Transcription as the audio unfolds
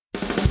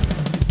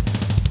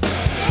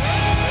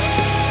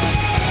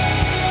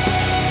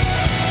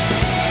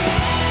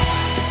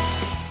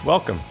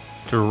Welcome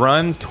to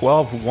Run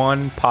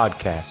 12-1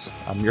 Podcast.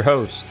 I'm your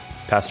host,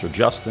 Pastor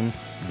Justin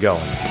Goins.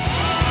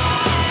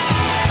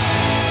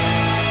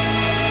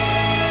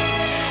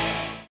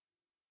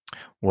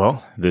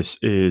 Well, this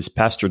is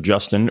Pastor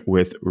Justin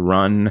with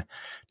Run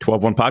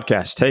 12-1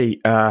 Podcast. Hey,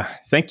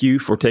 thank you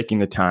for taking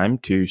the time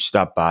to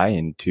stop by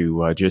and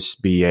to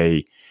just be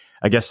a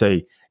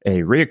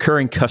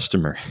reoccurring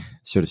customer,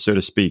 so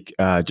to speak.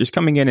 Just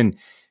coming in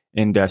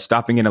and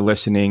stopping in and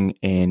listening.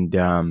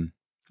 And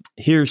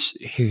here's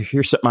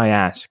something I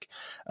ask.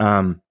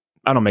 I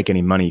don't make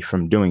any money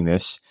from doing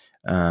this,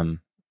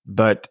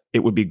 but it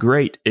would be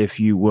great if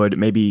you would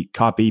maybe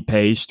copy,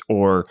 paste,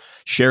 or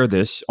share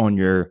this on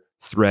your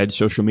Thread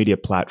social media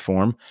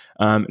platform.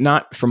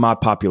 Not for my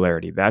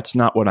popularity. That's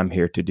not what I'm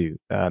here to do.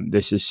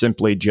 This is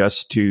simply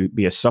just to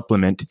be a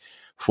supplement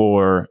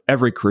for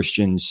every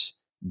Christian's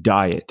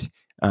diet.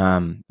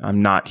 I'm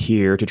not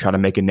here to try to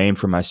make a name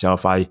for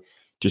myself. I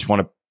just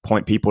want to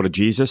point people to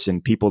Jesus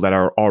and people that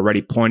are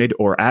already pointed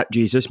or at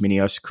Jesus, meaning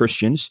us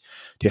Christians,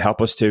 to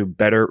help us to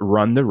better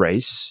run the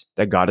race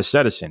that God has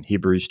set us in,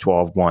 Hebrews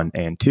 12:1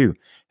 and 2,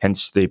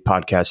 hence the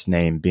podcast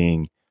name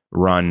being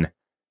Run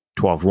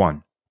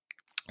 12:1.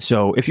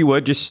 So if you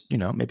would just,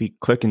 maybe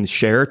click and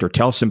share it or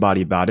tell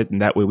somebody about it,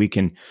 and that way we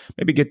can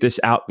maybe get this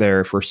out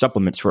there for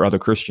supplements for other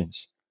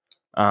Christians.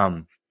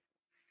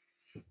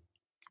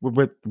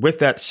 With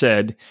that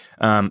said,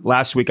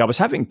 last week I was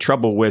having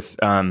trouble with,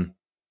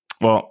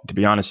 to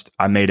be honest,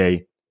 I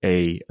made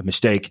a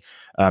mistake.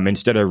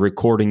 Instead of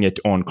recording it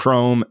on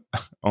Chrome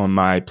on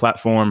my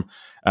platform,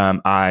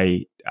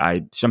 I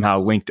somehow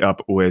linked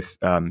up with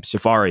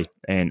Safari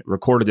and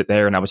recorded it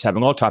there, and I was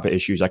having all type of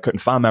issues. I couldn't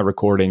find my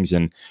recordings,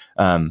 and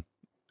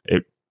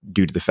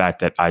due to the fact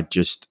that I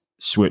just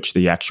switched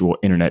the actual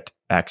internet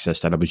access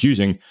that I was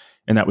using,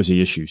 and that was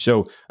the issue.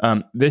 So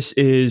this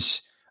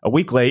is a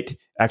week late.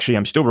 Actually,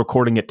 I'm still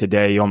recording it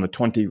today on the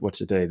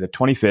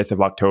 25th of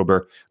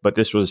October, but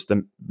this was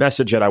the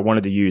message that I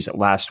wanted to use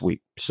last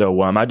week. So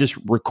I just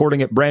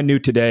recording it brand new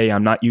today.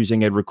 I'm not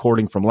using a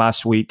recording from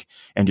last week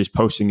and just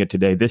posting it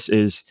today. This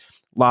is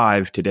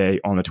live today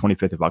on the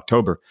 25th of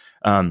October.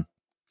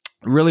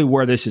 Really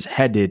where this is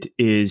headed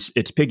is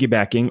it's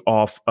piggybacking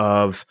off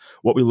of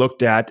what we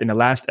looked at in the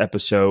last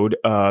episode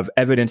of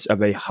evidence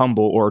of a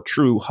humble or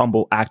true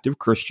humble active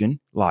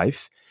Christian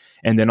life.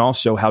 And then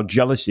also how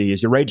jealousy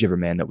is the rage of a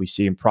man that we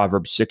see in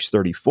Proverbs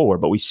 6:34.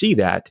 But we see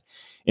that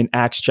in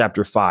Acts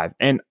chapter 5.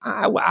 And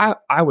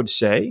I would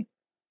say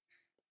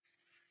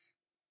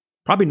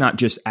probably not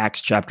just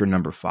Acts chapter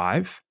number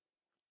 5,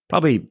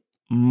 probably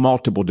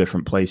multiple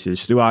different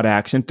places throughout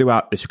Acts and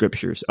throughout the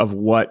scriptures of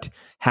what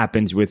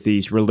happens with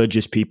these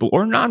religious people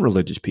or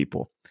non-religious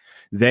people.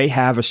 They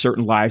have a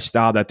certain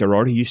lifestyle that they're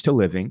already used to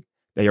living.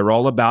 They are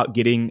all about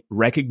getting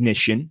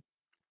recognition,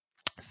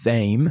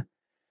 fame.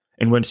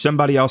 And when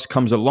somebody else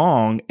comes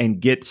along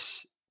and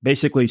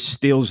basically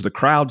steals the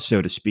crowd,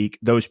 so to speak,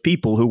 those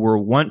people who were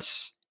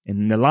once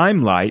in the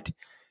limelight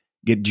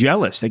get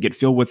jealous. They get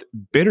filled with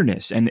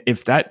bitterness. And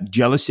if that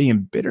jealousy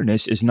and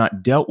bitterness is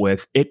not dealt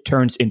with, it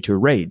turns into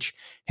rage.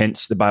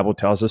 Hence, the Bible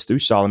tells us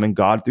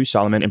God through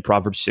Solomon in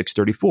Proverbs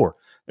 6:34,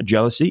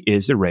 jealousy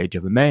is the rage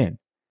of a man.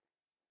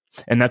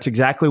 And that's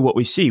exactly what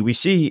we see.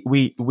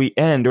 We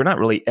end, or not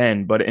really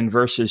end, but in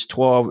verses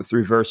 12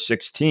 through verse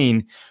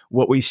 16,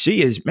 what we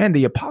see is, man,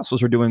 the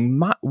apostles are doing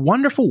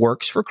wonderful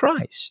works for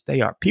Christ. They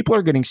are. People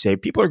are getting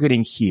saved. People are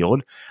getting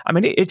healed. I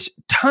mean, it's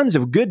tons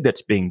of good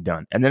that's being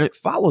done. And then it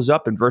follows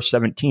up in verse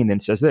 17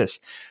 and says this,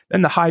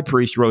 then the high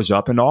priest rose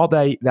up and all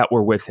they that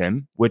were with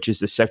him, which is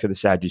the sect of the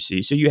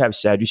Sadducees. So you have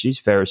Sadducees,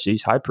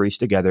 Pharisees, high priests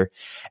together,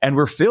 and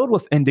were filled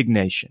with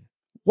indignation.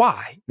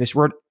 Why? This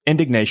word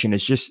indignation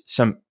is just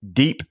some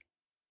deep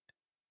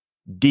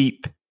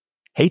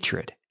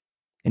hatred,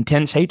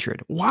 intense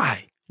hatred.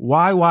 Why?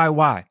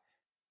 Why?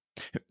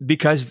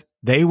 Because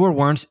they were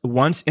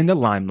once in the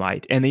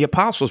limelight, and the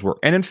apostles were.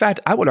 And in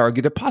fact, I would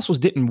argue the apostles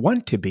didn't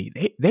want to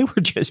be. They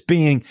were just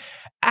being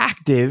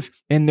active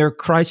in their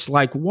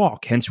Christ-like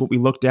walk. Hence what we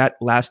looked at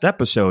last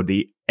episode.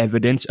 The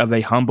evidence of a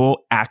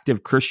humble,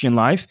 active Christian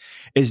life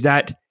is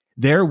that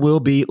there will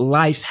be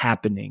life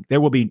happening. There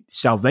will be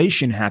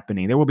salvation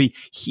happening. There will be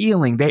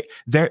healing.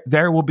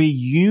 There will be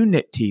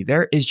unity.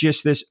 There is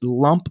just this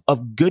lump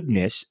of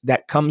goodness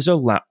that comes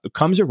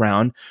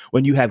around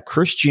when you have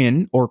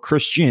Christian or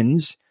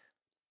Christians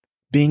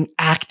being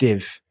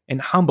active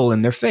and humble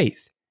in their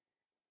faith.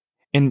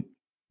 And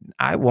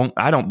I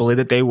don't believe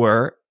that they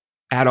were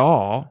at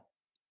all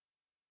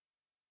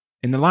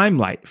in the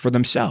limelight for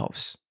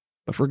themselves,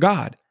 but for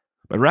God.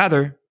 But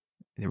rather,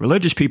 the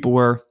religious people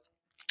were.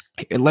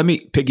 Let me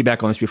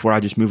piggyback on this before I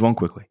just move on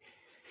quickly.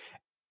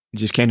 It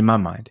just came to my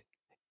mind.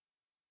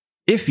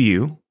 If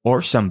you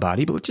or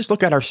somebody, but let's just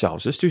look at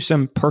ourselves. Let's do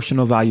some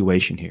personal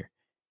evaluation here.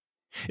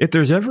 If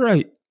there's ever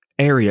an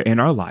area in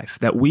our life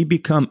that we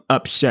become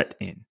upset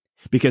in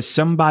because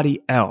somebody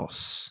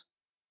else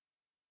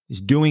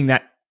is doing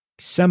that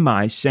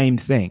same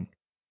thing,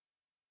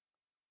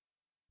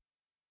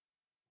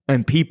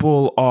 and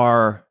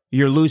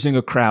you're losing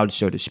a crowd,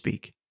 so to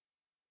speak.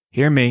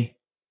 Hear me.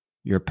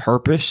 Your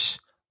purpose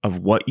of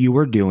what you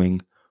were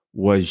doing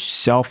was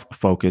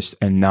self-focused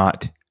and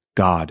not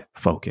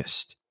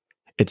God-focused.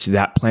 It's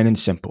that plain and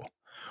simple.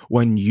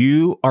 When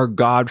you are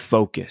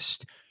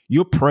God-focused,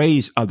 you'll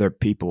praise other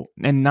people,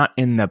 and not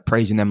in the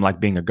praising them like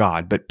being a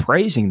god, but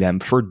praising them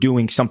for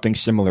doing something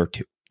similar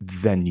to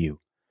than you.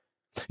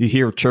 You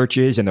hear of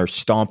churches and they're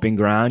stomping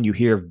ground. You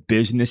hear of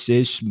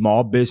businesses,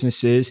 small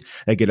businesses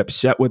that get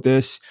upset with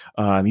this.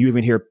 You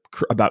even hear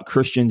about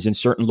Christians in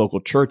certain local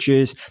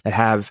churches that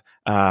have,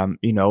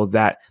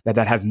 that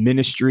have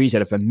ministries.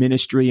 That if a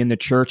ministry in the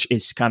church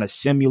is kind of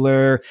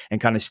similar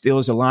and kind of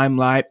steals the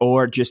limelight,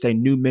 or just a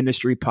new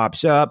ministry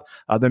pops up,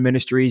 other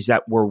ministries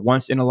that were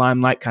once in the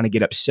limelight kind of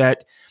get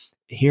upset.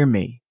 Hear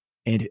me.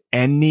 In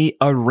any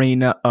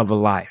arena of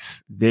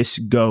life, this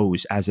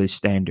goes as a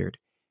standard.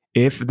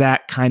 If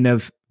that kind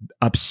of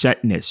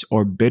upsetness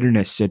or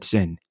bitterness sits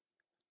in,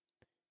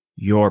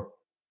 your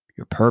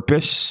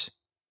purpose,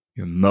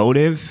 your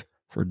motive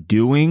for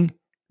doing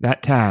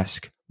that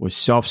task was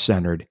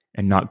self-centered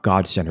and not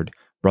God-centered.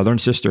 Brother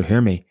and sister, hear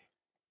me.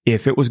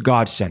 If it was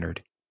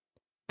God-centered,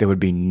 there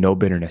would be no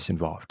bitterness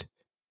involved.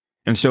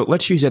 And so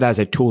let's use it as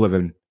a tool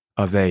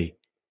of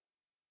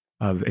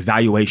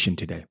evaluation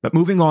today. But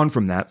moving on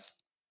from that,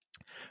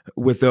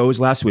 with those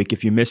last week,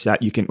 if you missed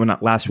that, you can, well,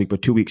 not last week,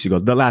 but 2 weeks ago,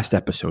 the last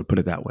episode, put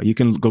it that way. You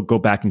can go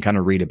back and kind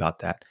of read about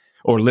that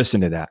or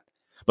listen to that.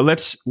 But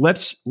let's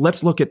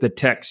look at the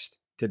text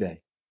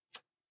today.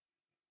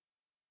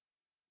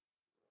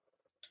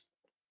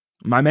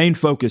 My main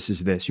focus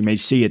is this. You may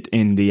see it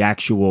in the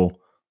actual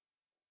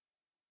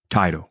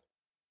title.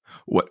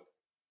 What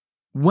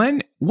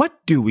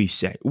do we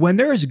say when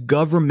there is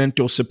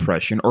governmental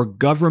suppression or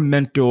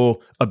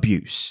governmental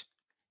abuse?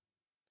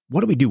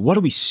 What do we do? What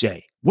do we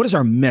say? What is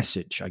our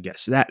message? I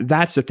guess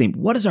that's the theme.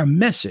 What is our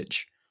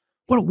message?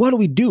 What do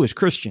we do as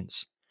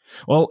Christians?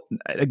 Well,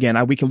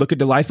 again, we can look at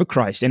the life of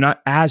Christ, and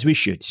as we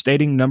should,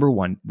 stating number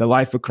one, the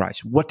life of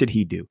Christ. What did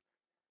he do?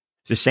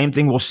 It's the same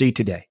thing we'll see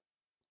today.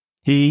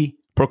 He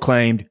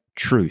proclaimed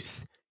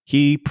truth.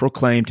 He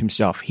proclaimed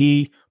himself.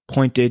 He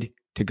pointed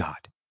to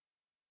God.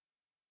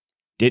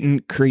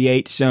 Didn't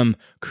create some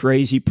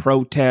crazy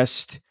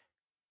protest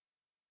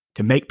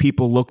to make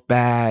people look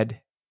bad.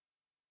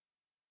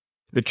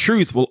 The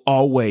truth will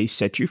always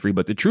set you free,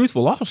 but the truth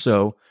will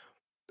also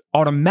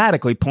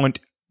automatically point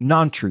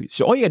non-truth.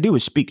 So all you got to do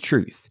is speak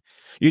truth.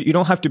 You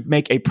don't have to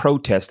make a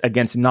protest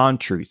against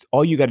non-truth.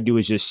 All you got to do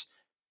is just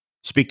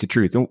speak the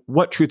truth. And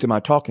what truth am I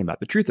talking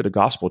about? The truth of the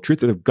gospel,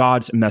 truth of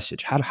God's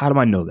message. How do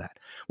I know that?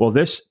 Well,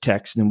 this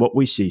text and what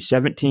we see,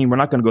 17, we're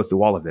not going to go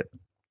through all of it,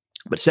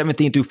 but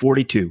 17 through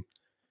 42,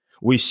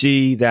 we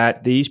see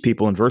that these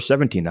people in verse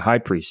 17, the high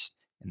priests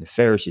and the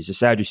Pharisees, the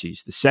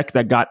Sadducees, the sect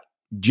that got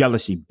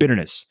jealousy,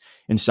 bitterness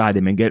inside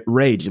them and get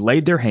rage,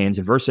 laid their hands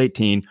in verse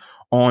 18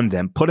 on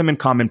them, put them in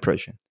common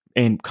prison.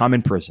 And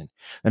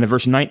in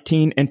verse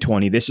 19 and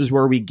 20, this is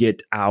where we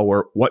get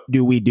our, what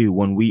do we do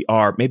when we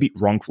are maybe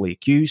wrongfully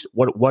accused?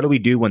 What do we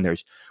do when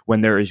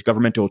there is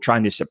governmental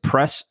trying to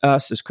suppress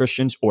us as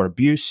Christians or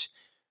abuse?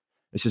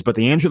 It says, but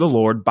the angel of the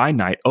Lord by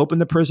night opened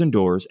the prison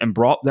doors and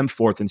brought them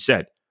forth and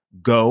said,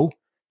 go,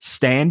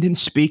 stand and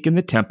speak in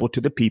the temple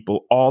to the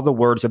people all the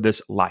words of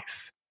this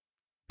life,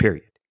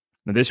 period.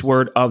 Now, this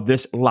word of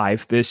this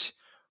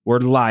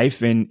word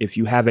life, and if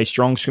you have a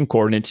Strong's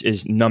Concordance,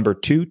 is number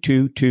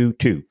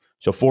 2222.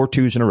 So 4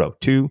 twos in a row.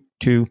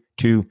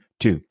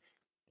 2222.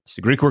 It's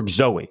the Greek word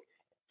zoe.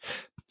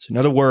 It's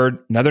another word,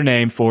 another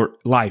name for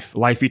life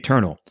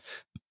eternal,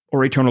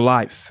 or eternal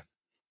life.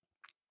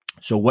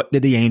 So what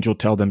did the angel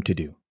tell them to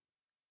do?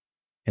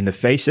 In the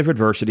face of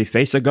adversity,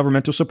 face of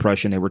governmental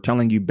suppression, they were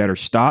telling you better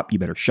stop, you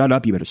better shut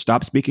up, you better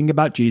stop speaking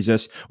about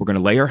Jesus. We're going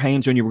to lay our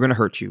hands on you, we're going to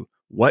hurt you.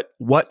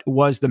 What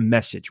was the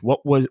message?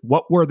 What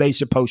were they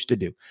supposed to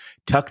do?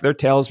 Tuck their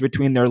tails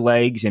between their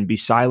legs and be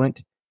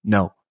silent?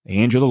 No. The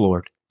angel of the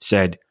Lord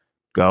said,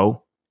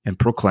 go and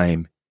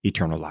proclaim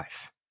eternal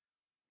life.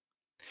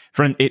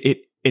 Friend,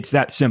 it's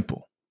that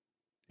simple.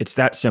 It's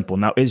that simple.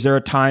 Now, is there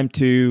a time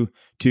to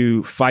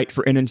fight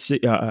for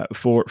innocent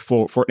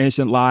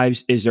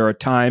lives? Is there a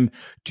time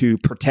to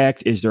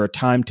protect? Is there a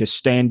time to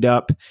stand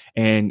up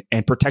and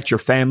protect your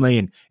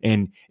family?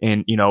 And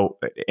in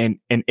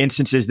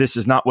instances, this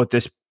is not what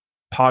this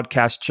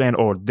podcast channel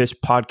or this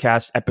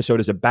podcast episode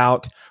is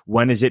about.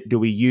 When is it? Do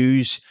we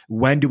use?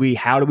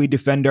 How do we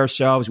defend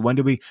ourselves? When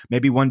do we?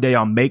 Maybe one day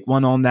I'll make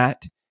one on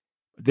that.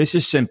 This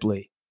is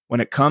simply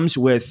when it comes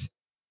with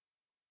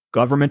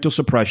governmental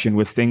suppression,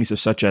 with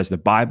things such as the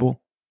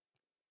Bible,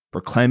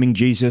 proclaiming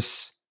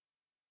Jesus,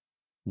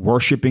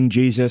 worshiping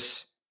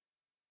Jesus,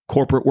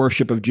 corporate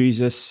worship of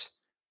Jesus,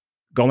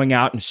 going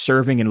out and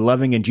serving and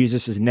loving in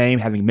Jesus' name,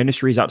 having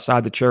ministries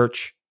outside the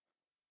church,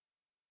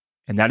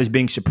 and that is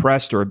being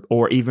suppressed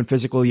or even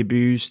physically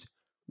abused.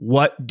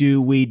 What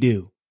do we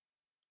do?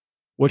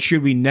 What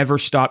should we never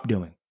stop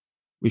doing?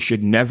 We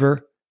should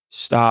never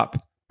stop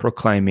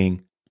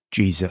proclaiming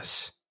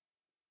Jesus.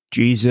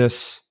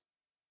 Jesus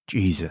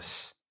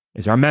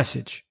is our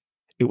message.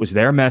 It was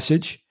their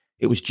message.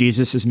 It was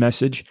Jesus's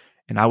message.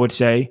 And I would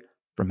say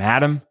from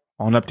Adam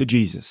on up to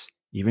Jesus,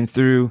 even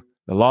through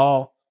the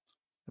law,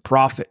 the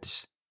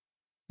prophets,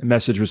 the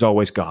message was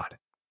always God.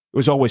 It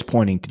was always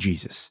pointing to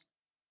Jesus,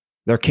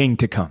 their king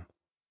to come.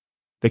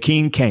 The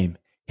king came.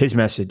 His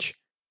message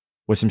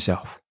was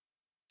himself.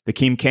 The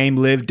king came,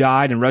 lived,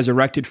 died, and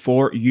resurrected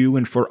for you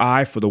and for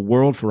I, for the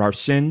world, for our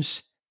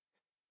sins.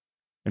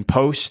 And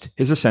post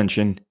his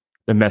ascension,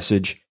 the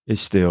message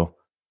is still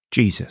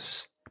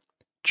Jesus.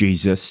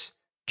 Jesus,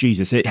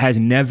 Jesus. It has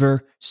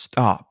never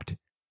stopped.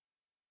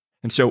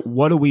 And so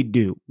what do we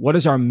do? What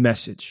is our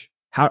message?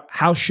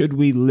 How should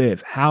we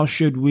live?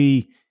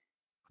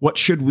 What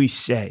should we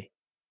say?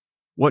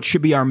 What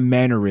should be our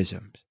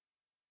mannerisms?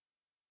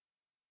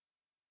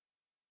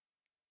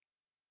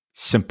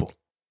 Simple.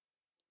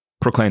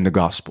 Proclaim the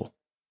gospel.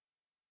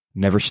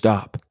 Never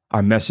stop.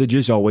 Our message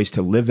is always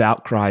to live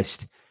out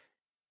Christ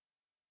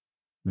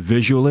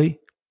visually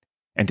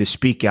and to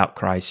speak out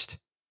Christ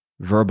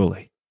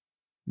verbally.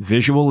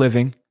 Visual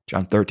living,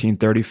 John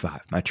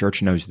 13:35. My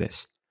church knows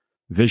this.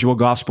 Visual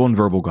gospel and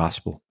verbal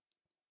gospel.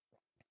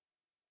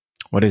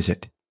 What is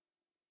it?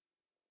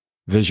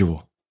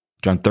 Visual,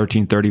 John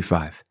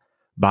 13:35.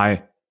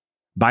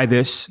 By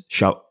this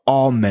shall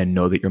all men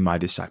know that you're my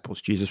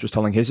disciples. Jesus was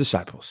telling his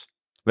disciples,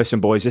 listen,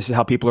 boys, this is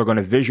how people are going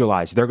to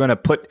visualize. They're going to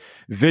put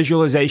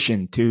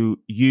visualization to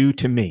you,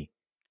 to me.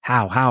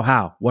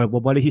 How?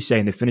 What did he say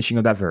in the finishing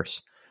of that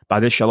verse? By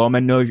this shall all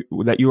men know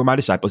that you are my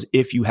disciples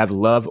if you have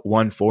love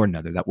one for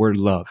another. That word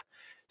love.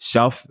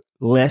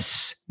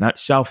 Selfless, not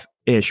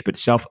selfish, but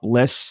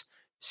selfless,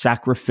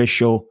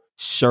 sacrificial,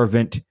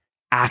 servant,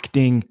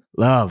 acting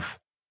love.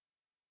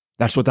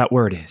 That's what that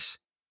word is.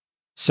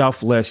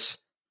 Selfless,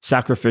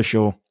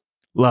 sacrificial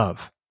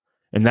love.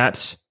 And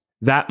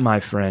that, my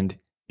friend,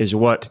 is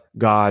what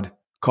God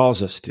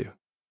calls us to.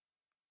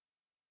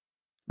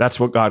 That's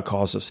what God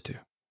calls us to.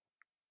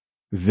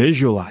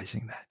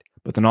 Visualizing that.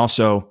 But then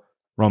also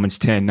Romans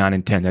 10:9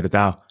 and 10, that if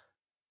thou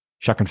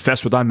shalt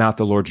confess with thy mouth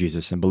the Lord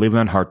Jesus and believe in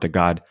thine heart that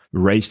God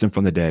raised him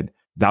from the dead,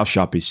 thou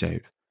shalt be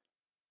saved.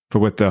 For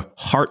with the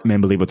heart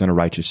man believeth unto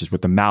righteousness,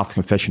 with the mouth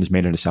confession is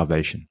made unto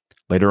salvation.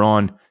 Later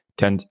on,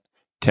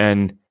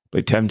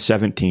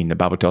 10:17, the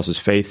Bible tells us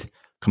faith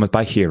cometh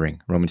by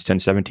hearing, Romans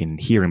 10:17, and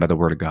hearing by the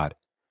word of God.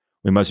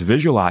 We must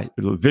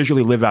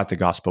visually live out the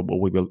gospel,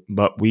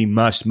 but we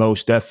must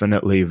most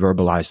definitely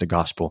verbalize the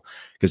gospel,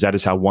 because that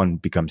is how one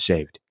becomes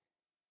saved.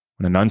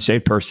 When an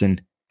unsaved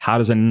person, how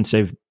does an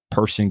unsaved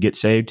person get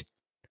saved?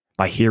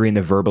 By hearing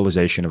the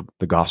verbalization of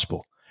the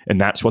gospel. And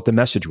that's what the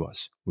message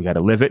was. We got to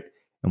live it,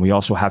 and we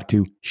also have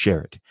to share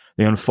it.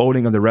 The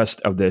unfolding of the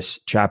rest of this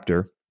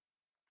chapter,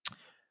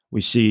 we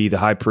see the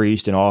high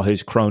priest and all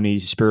his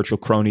cronies, spiritual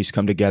cronies,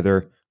 come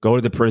together, go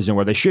to the prison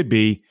where they should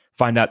be,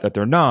 find out that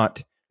they're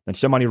not. Then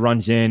somebody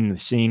runs in, the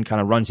scene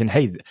kind of runs in.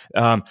 Hey,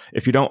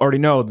 if you don't already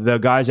know, the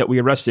guys that we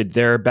arrested,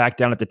 they're back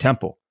down at the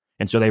temple.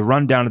 And so they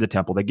run down to the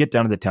temple. They get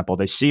down to the temple.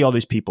 They see all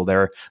these people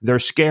there. They're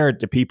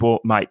scared that people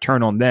might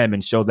turn on them.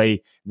 And so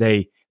they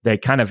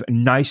kind of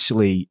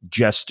nicely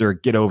gesture,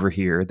 get over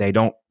here. They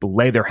don't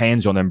lay their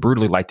hands on them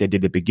brutally like they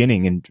did at the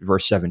beginning in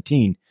verse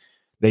 17.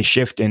 They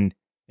shift and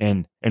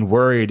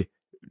worried.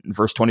 In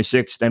verse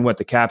 26, then went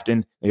the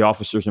captain, the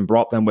officers, and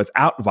brought them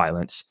without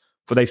violence,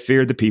 for they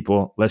feared the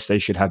people, lest they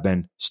should have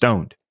been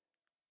stoned.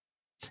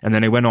 And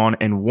then they went on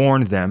and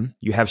warned them.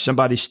 You have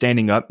somebody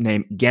standing up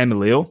named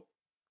Gamaliel,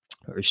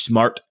 very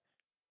smart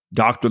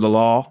doctor of the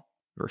law,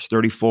 verse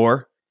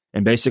 34.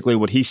 And basically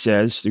what he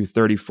says through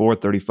 34,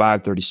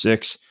 35,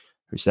 36,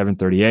 37,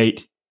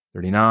 38,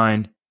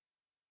 39,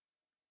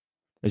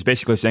 is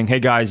basically saying, hey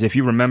guys, if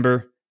you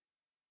remember,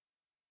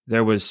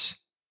 there was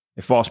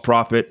a false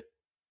prophet,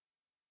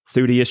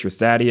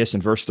 Thaddeus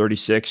in verse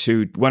 36,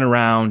 who went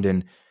around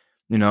and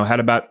had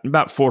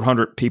about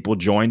 400 people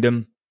joined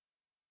him,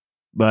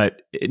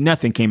 but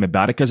nothing came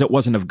about it because it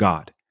wasn't of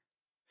God.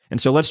 And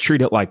so let's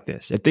treat it like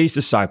this. If these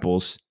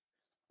disciples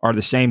are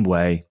the same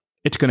way,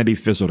 it's going to be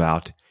fizzled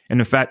out. And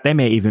in fact, they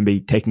may even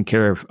be taking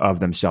care of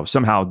themselves.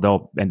 Somehow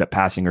they'll end up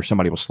passing or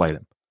somebody will slay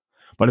them.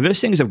 But if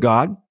this thing is of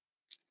God,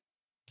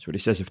 that's what he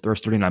says in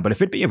verse 39, but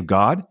if it be of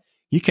God,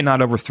 you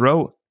cannot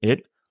overthrow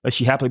it,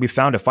 lest ye happily be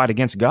found to fight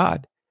against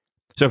God.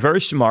 So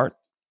very smart.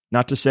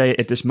 Not to say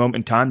at this moment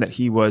in time that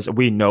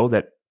we know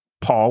that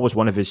Paul was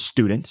one of his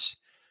students.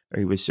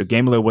 So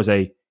Gamaliel was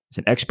an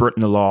expert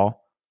in the law,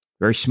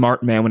 very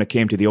smart man when it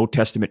came to the Old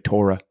Testament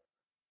Torah,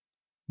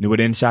 knew it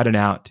inside and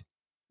out,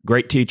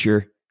 great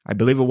teacher, I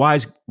believe a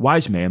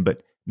wise man,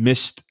 but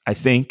missed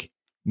the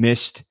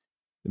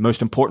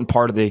most important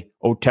part of the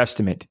Old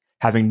Testament,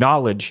 having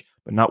knowledge,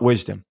 but not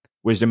wisdom.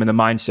 Wisdom in the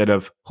mindset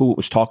of who it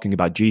was talking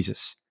about,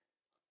 Jesus.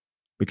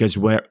 Because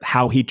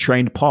how he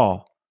trained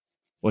Paul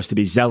was to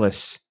be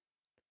zealous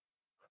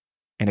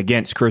and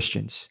against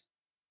Christians.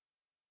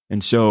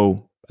 And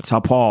so that's how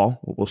Paul,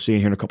 what we'll see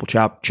here in a couple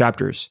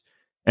chapters,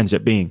 ends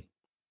up being.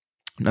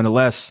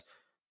 Nonetheless,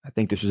 I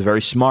think this was a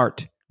very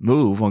smart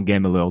move on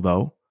Gamaliel,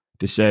 though,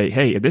 to say,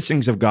 hey, if this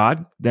thing's of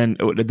God, then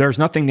there's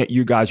nothing that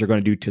you guys are going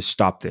to do to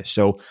stop this.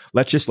 So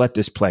let's just let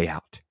this play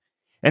out.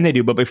 And they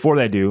do. But before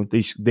they do,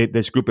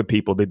 this group of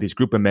people, this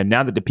group of men,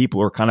 now that the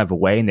people are kind of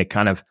away and they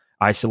kind of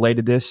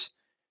isolated this,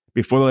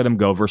 before they let him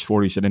go, verse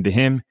 40 said, and to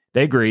him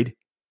they agreed.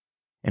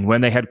 And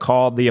when they had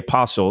called the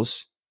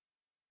apostles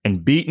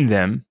and beaten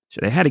them, so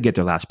they had to get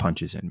their last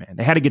punches in, man.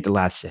 They had to get the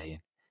last say in.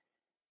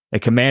 They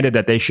commanded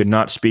that they should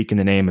not speak in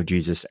the name of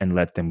Jesus and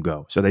let them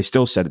go. So they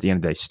still said at the end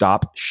of the day,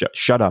 stop,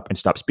 shut up and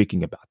stop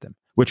speaking about them,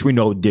 which we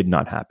know did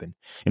not happen.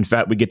 In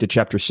fact, we get to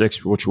chapter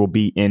 6, which will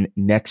be in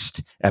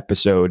next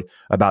episode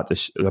about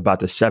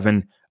the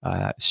 7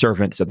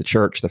 servants of the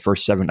church, the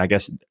first 7, I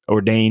guess,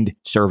 ordained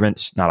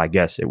servants, not I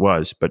guess it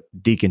was, but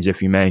deacons,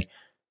 if you may,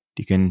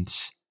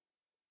 deacons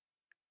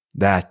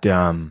that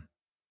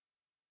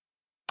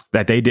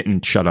they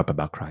didn't shut up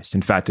about Christ.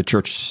 In fact, the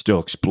church still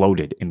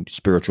exploded in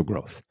spiritual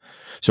growth.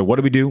 So what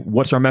do we do?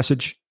 What's our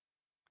message?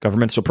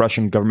 Government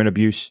suppression, government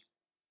abuse?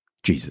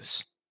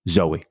 Jesus,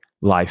 Zoe,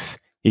 life,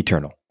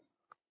 eternal.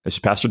 This is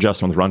Pastor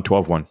Justin with Run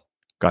 12-1.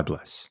 God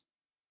bless.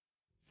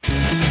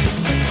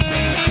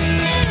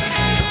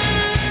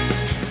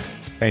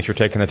 Thanks for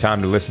taking the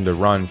time to listen to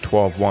Run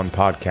 12-1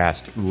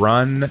 podcast.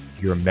 Run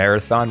your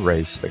marathon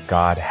race that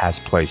God has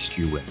placed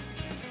you in.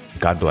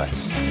 God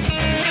bless.